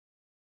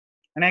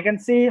 And I can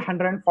see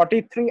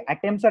 143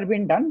 attempts are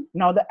being done.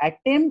 Now the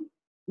attempt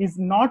is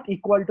not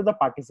equal to the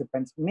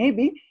participants.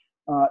 Maybe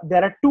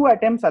there are 2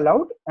 attempts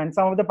allowed and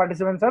some of the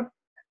participants have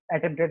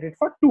attempted it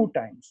for 2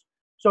 times.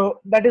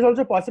 So that is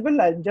also possible.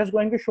 I'm just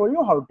going to show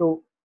you how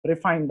to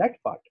refine that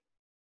part.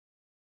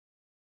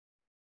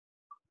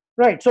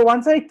 Right, so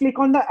once I click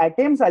on the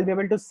attempts, I'll be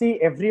able to see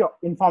every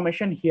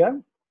information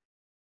here.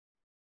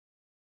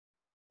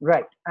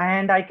 Right,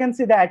 and I can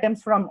see the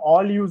attempts from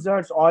all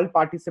users, all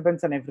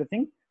participants and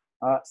everything.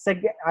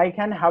 Second, I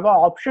can have an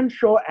option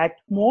show at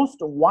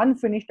most 1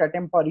 finished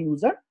attempt per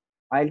user.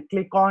 I'll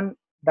click on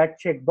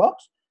that checkbox,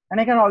 and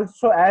I can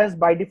also, as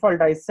by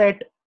default, I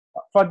set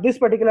for this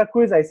particular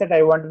quiz, I said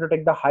I wanted to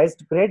take the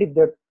highest grade. If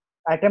they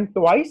attempt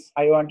twice,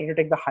 I wanted to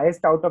take the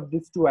highest out of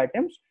these 2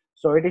 attempts.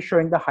 So it is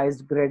showing the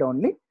highest grade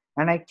only,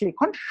 and I click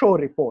on show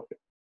report.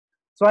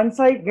 So once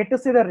I get to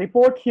see the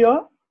report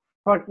here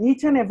for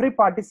each and every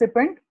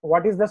participant,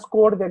 what is the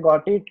score they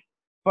got it,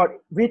 for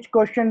which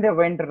question they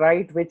went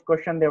right, which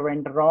question they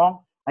went wrong.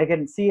 I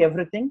can see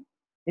everything.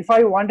 If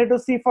I wanted to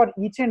see for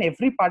each and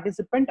every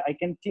participant, I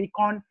can click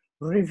on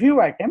review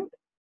attempt,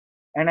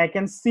 and I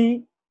can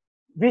see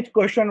which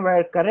question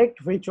were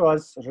correct, which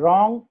was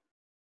wrong.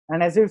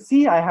 And as you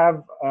see, I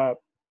have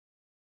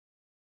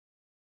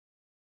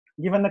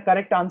given the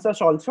correct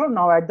answers also.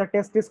 Now as the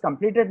test is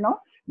completed now,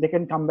 they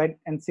can come back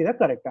and see the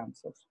correct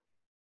answers.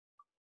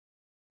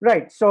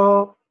 Right,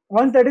 so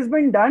once that has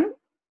been done,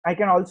 I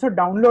can also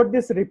download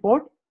this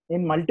report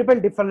in multiple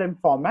different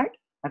format.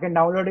 I can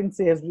download in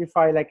CSV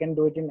file, I can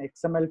do it in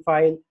XML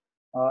file,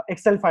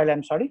 Excel file,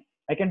 I'm sorry.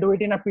 I can do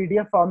it in a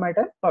PDF format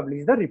and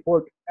publish the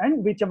report,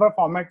 and whichever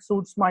format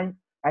suits my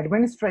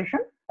administration,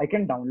 I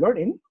can download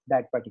in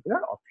that particular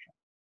option.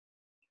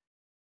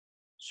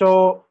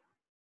 So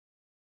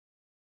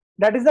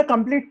that is the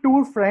complete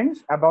tour,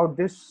 friends, about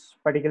this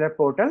particular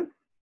portal.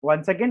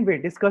 Once again, we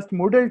discussed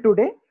Moodle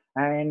today,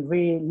 and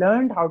we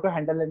learned how to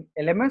handle an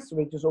LMS,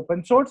 which is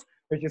open source,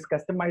 which is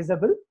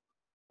customizable,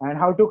 and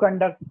how to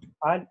conduct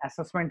an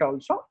assessment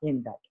also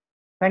in that.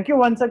 Thank you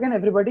once again,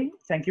 everybody.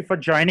 Thank you for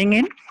joining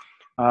in.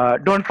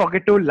 Don't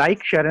forget to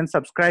like, share, and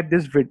subscribe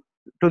this video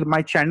to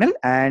my channel,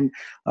 and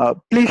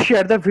please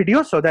share the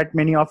video so that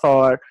many of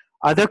our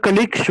other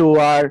colleagues who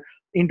are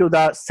into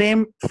the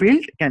same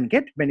field can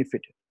get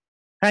benefited.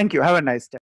 Thank you. Have a nice day.